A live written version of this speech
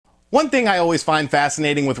One thing I always find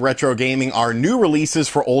fascinating with retro gaming are new releases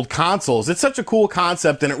for old consoles. It's such a cool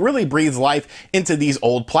concept and it really breathes life into these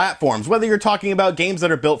old platforms. Whether you're talking about games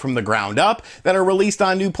that are built from the ground up, that are released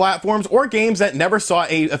on new platforms, or games that never saw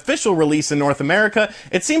an official release in North America,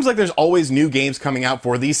 it seems like there's always new games coming out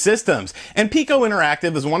for these systems. And Piko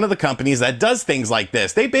Interactive is one of the companies that does things like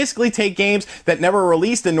this. They basically take games that never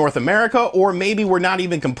released in North America, or maybe were not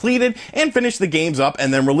even completed, and finish the games up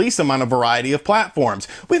and then release them on a variety of platforms.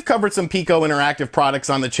 We've covered some Piko Interactive products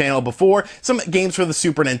on the channel before, some games for the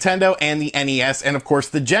Super Nintendo and the NES, and of course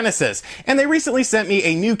the Genesis. And they recently sent me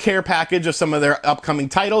a new care package of some of their upcoming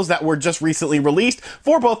titles that were just recently released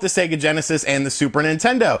for both the Sega Genesis and the Super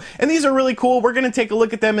Nintendo. And these are really cool. We're going to take a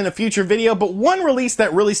look at them in a future video, but one release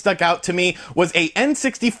that really stuck out to me was a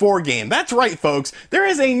N64 game. That's right, folks. There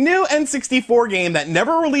is a new N64 game that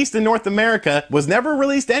never released in North America, was never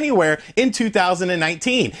released anywhere in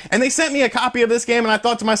 2019. And they sent me a copy of this game, and I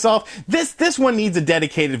thought to myself, this one needs a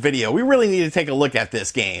dedicated video. We really need to take a look at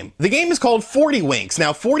this game. The game is called 40 Winks.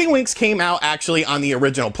 Now, 40 Winks came out actually on the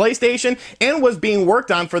original PlayStation and was being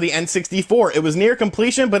worked on for the N64. It was near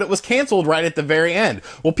completion, but it was canceled right at the very end.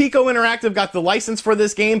 Well, Piko Interactive got the license for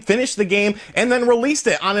this game, finished the game, and then released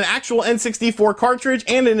it on an actual N64 cartridge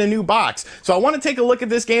and in a new box. So I want to take a look at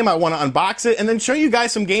this game, I want to unbox it, and then show you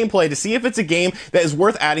guys some gameplay to see if it's a game that is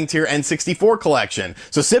worth adding to your N64 collection.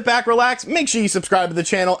 So sit back, relax, make sure you subscribe to the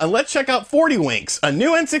channel, and let's check out 40 Winks, a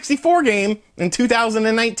new N64 game in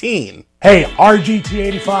 2019. Hey, RGT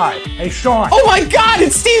 85. Hey, Sean. Oh my God,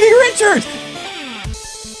 it's Stevie Richards!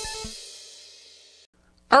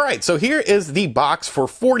 Alright, so here is the box for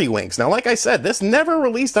 40 Winks. Now, like I said, this never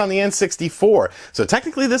released on the N64, so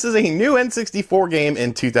technically this is a new N64 game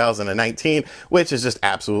in 2019, which is just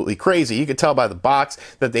absolutely crazy. You could tell by the box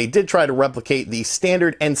that they did try to replicate the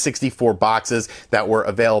standard N64 boxes that were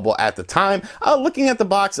available at the time. Looking at the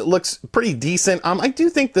box, it looks pretty decent. I do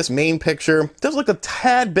think this main picture does look a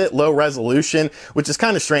tad bit low resolution, which is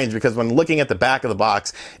kind of strange because when looking at the back of the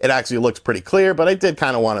box, it actually looks pretty clear, but I did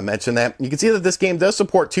kind of want to mention that. You can see that this game does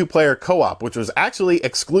support two-player co-op, which was actually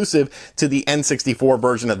exclusive to the N64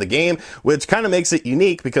 version of the game, which kind of makes it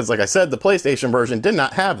unique because, like I said, the PlayStation version did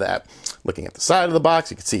not have that. Looking at the side of the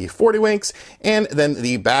box, you can see 40 Winks, and then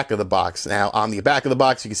the back of the box. Now, on the back of the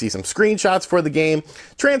box, you can see some screenshots for the game.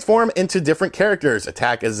 Transform into different characters.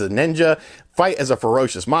 Attack as a ninja, fight as a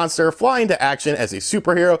ferocious monster, fly into action as a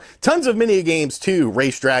superhero, tons of mini games too,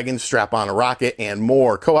 race dragons, strap on a rocket, and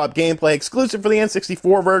more. Co-op gameplay exclusive for the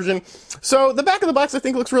N64 version. So the back of the box I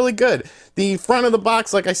think looks really good. The front of the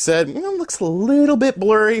box, like I said, looks a little bit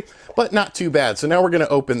blurry, but not too bad. So now we're going to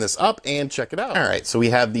open this up and check it out. All right, so we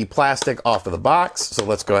have the plastic off of the box. So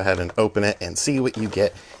let's go ahead and open it and see what you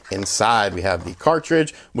get inside. We have the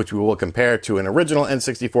cartridge, which we will compare to an original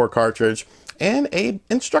N64 cartridge, and a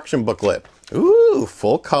instruction booklet. Ooh,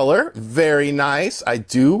 full color, very nice. I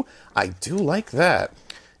do like that.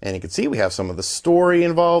 And you can see we have some of the story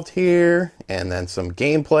involved here, and then some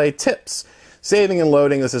gameplay tips. Saving and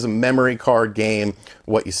loading, this is a memory card game,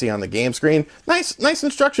 what you see on the game screen. Nice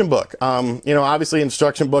instruction book. Obviously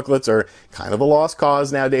instruction booklets are kind of a lost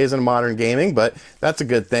cause nowadays in modern gaming, but that's a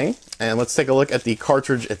good thing. And let's take a look at the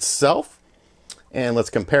cartridge itself. And let's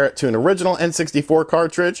compare it to an original N64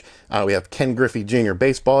 cartridge. We have Ken Griffey Jr.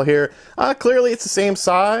 baseball here. Clearly it's the same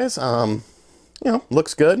size.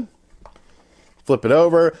 Looks good. Flip it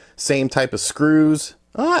over, same type of screws.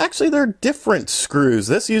 Actually, they're different screws.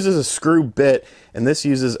 This uses a screw bit, and this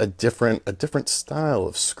uses a different style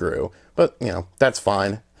of screw. But, that's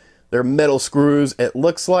fine. They're metal screws, it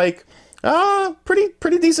looks like.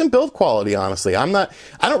 Pretty decent build quality, honestly. I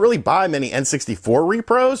don't really buy many N64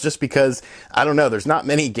 repros just because, I don't know, there's not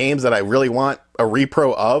many games that I really want a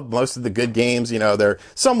repro of. Most of the good games, they're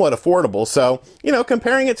somewhat affordable. So,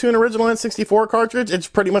 comparing it to an original N64 cartridge, it's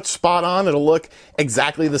pretty much spot on. It'll look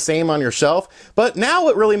exactly the same on your shelf. But now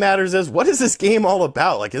what really matters is, what is this game all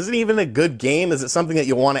about? Like, is it even a good game? Is it something that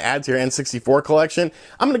you want to add to your N64 collection?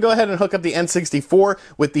 I'm going to go ahead and hook up the N64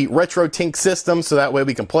 with the RetroTink system so that way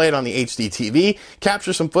we can play it on the HD TV,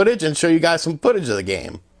 capture some footage, and show you guys some footage of the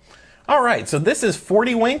game. Alright, so this is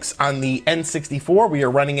 40 Winks on the N64. We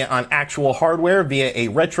are running it on actual hardware via a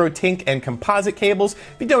RetroTink and composite cables.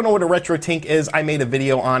 If you don't know what a RetroTink is, I made a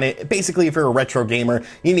video on it. Basically, if you're a retro gamer,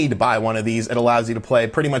 you need to buy one of these. It allows you to play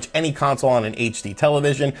pretty much any console on an HD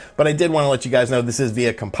television, but I did want to let you guys know this is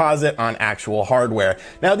via composite on actual hardware.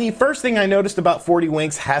 Now, the first thing I noticed about 40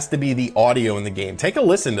 Winks has to be the audio in the game. Take a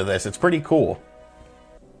listen to this. It's pretty cool.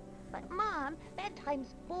 But Mom,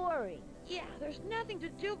 bedtime's boring. Yeah, there's nothing to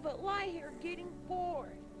do but lie here getting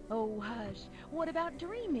bored. Oh, hush. What about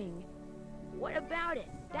dreaming? What about it?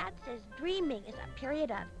 Dad says dreaming is a period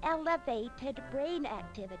of elevated brain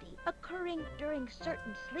activity occurring during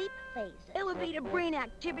certain sleep phases. Elevated brain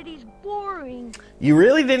activity's boring. You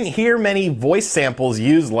really didn't hear many voice samples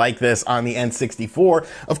used like this on the N64,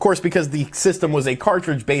 of course, because the system was a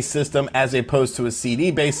cartridge-based system as opposed to a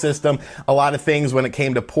CD-based system. A lot of things when it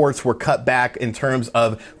came to ports were cut back in terms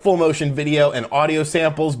of full motion video and audio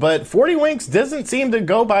samples, but 40 Winks doesn't seem to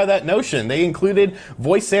go by that notion. They included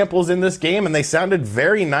voice samples in this game and they sounded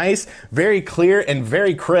very nice, very clear, and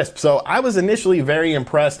very crisp. So I was initially very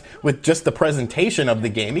impressed with just the presentation of the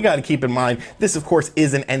game. You got to keep in mind, this of course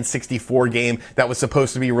is an N64 game that was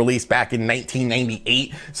supposed to be released back in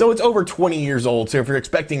 1998, so it's over 20 years old. So if you're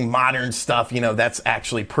expecting modern stuff, you know, that's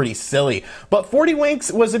actually pretty silly. But 40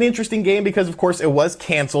 Winks was an interesting game because of course it was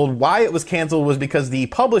canceled. Why it was canceled was because the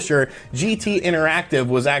publisher, RGT Interactive,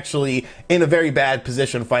 was actually in a very bad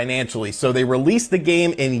position financially. So they released the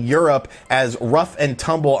game in Europe as Rough and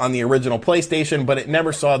Tumble on the original PlayStation, but it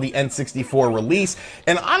never saw the N64 release.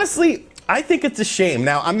 And honestly, I think it's a shame.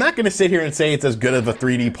 Now, I'm not going to sit here and say it's as good of a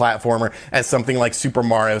 3D platformer as something like Super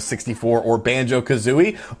Mario 64 or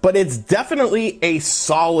Banjo-Kazooie, but it's definitely a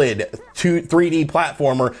solid 3D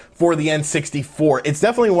platformer for the N64. It's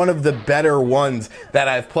definitely one of the better ones that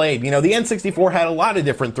I've played. You know, the N64 had a lot of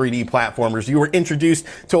different 3D platformers. You were introduced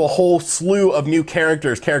to a whole slew of new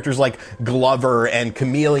characters like Glover and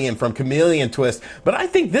Chameleon from Chameleon Twist, but I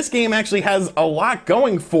think this game actually has a lot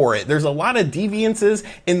going for it. There's a lot of deviances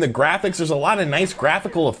in the graphics. There's a lot of nice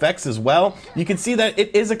graphical effects as well. You can see that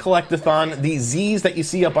it is a collectathon. The Z's that you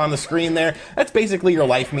see up on the screen there, that's basically your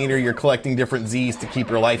life meter. You're collecting different Z's to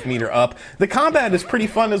keep your life meter up. The combat is pretty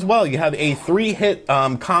fun as well. You have a 3-hit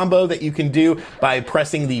combo that you can do by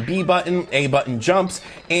pressing the B button, A button jumps,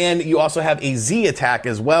 and you also have a Z attack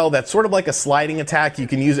as well. That's sort of like a sliding attack. You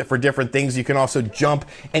can use it for different things. You can also jump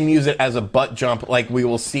and use it as a butt jump like we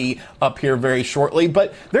will see up here very shortly.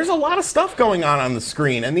 But there's a lot of stuff going on the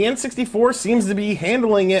screen, and the N64 seems to be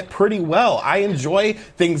handling it pretty well. I enjoy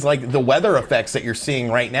things like the weather effects that you're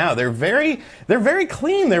seeing right now. They're very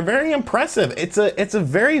clean. They're very impressive. It's a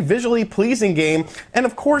very visually pleasing game. And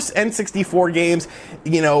of course, N64 games,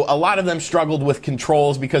 you know, a lot of them struggled with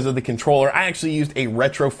controls because of the controller. I actually used a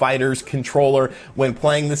Retro Fighters controller when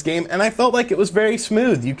playing this game, and I felt like it was very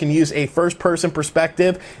smooth. You can use a first-person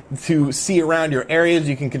perspective to see around your areas.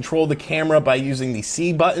 You can control the camera by using the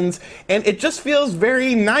C buttons, and it just feels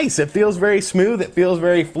very nice. It feels very smooth. It feels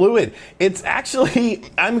very fluid. It's actually,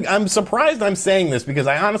 I'm surprised I'm saying this because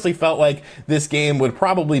I honestly felt like this game would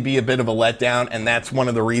probably be a bit of a letdown, and that's one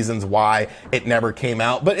of the reasons why it never came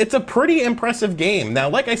out. But it's a pretty impressive game. Now,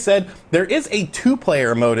 like I said, there is a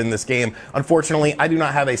 2-player mode in this game. Unfortunately, I do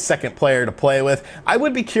not have a second player to play with. I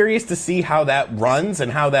would be curious to see how that runs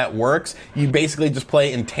and how that works. You basically just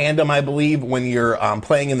play in tandem, I believe, when you're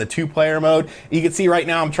playing in the 2-player mode. You can see right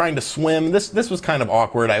now I'm trying to swim. This was kind of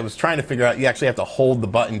awkward. I was trying to figure out you actually have to hold the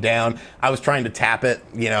button down. I was trying to tap it,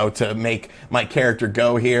 you know, to make my character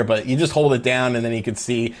go here, but you just hold it down and then you can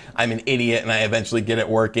see I'm an idiot and I eventually get it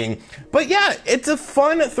working. But yeah, it's a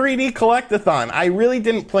fun 3D collectathon. I really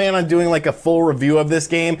didn't plan on doing like a full review of this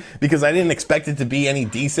game because I didn't expect it to be any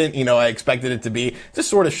decent. You know, I expected it to be just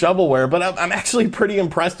sort of shovelware, but I'm actually pretty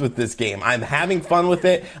impressed with this game. I'm having fun with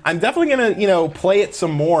it. I'm definitely gonna, you know, play it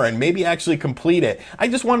some more and maybe actually complete it. I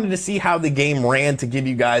just wanted to see how the game ran to give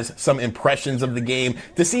you guys some impressions of the game,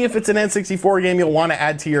 to see if it's an N64 game you'll want to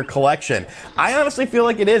add to your collection. I honestly feel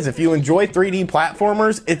like it is. If you enjoy 3D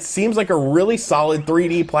platformers, it seems like a really solid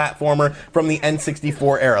 3D platformer from the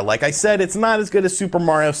N64 era. Like I said, it's not as good as Super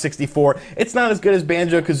Mario 64. It's not as good as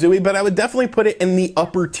Banjo-Kazooie, but I would definitely put it in the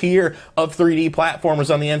upper tier of 3D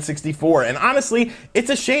platformers on the N64. And honestly, it's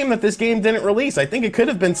a shame that this game didn't release. I think it could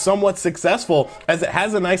have been somewhat successful as it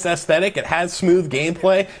has a nice aesthetic, it has smooth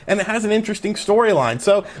gameplay, and it has an interesting storyline.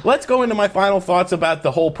 So let's go into my final thoughts about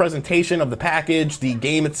the whole presentation of the package, the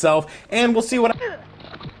game itself, and we'll see what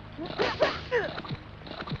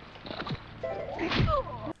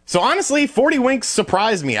So honestly, 40 Winks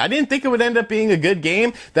surprised me. I didn't think it would end up being a good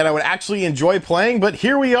game that I would actually enjoy playing, but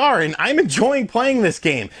here we are, and I'm enjoying playing this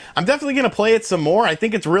game. I'm definitely going to play it some more. I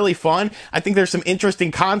think it's really fun. I think there's some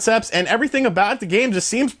interesting concepts, and everything about the game just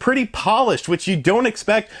seems pretty polished, which you don't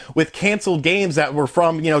expect with canceled games that were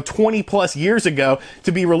from, you know, 20 plus years ago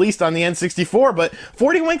to be released on the N64, but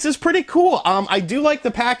 40 Winks is pretty cool. I do like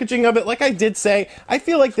the packaging of it. Like I did say, I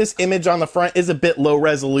feel like this image on the front is a bit low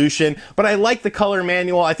resolution, but I like the color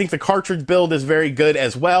manual. I think think the cartridge build is very good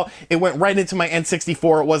as well. It went right into my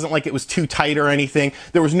N64. It wasn't like it was too tight or anything.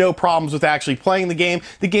 There was no problems with actually playing the game.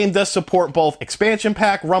 The game does support both expansion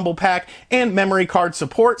pack, rumble pack, and memory card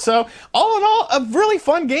support. So all in all, a really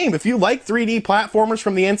fun game. If you like 3D platformers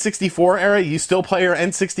from the N64 era, you still play your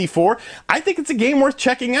N64, I think it's a game worth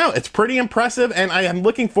checking out. It's pretty impressive, and I am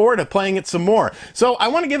looking forward to playing it some more. So I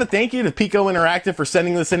want to give a thank you to Piko Interactive for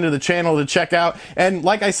sending this into the channel to check out. And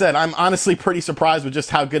like I said, I'm honestly pretty surprised with just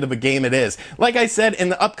how good of a game it is. Like I said, in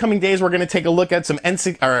the upcoming days, we're going to take a look at some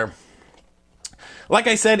Like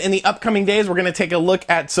I said, in the upcoming days, we're going to take a look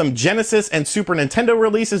at some Genesis and Super Nintendo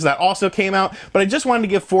releases that also came out, but I just wanted to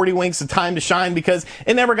give 40 Winks the time to shine because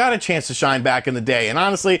it never got a chance to shine back in the day, and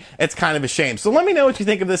honestly, it's kind of a shame. So let me know what you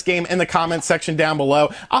think of this game in the comments section down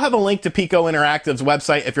below. I'll have a link to Piko Interactive's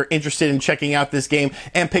website if you're interested in checking out this game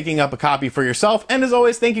and picking up a copy for yourself. And as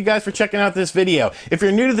always, thank you guys for checking out this video. If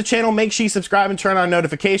you're new to the channel, make sure you subscribe and turn on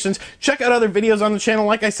notifications. Check out other videos on the channel.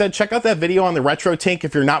 Like I said, check out that video on the Retro Tink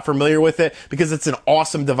if you're not familiar with it, because it's an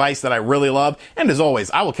awesome device that I really love. And as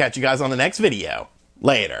always, I will catch you guys on the next video.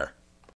 Later.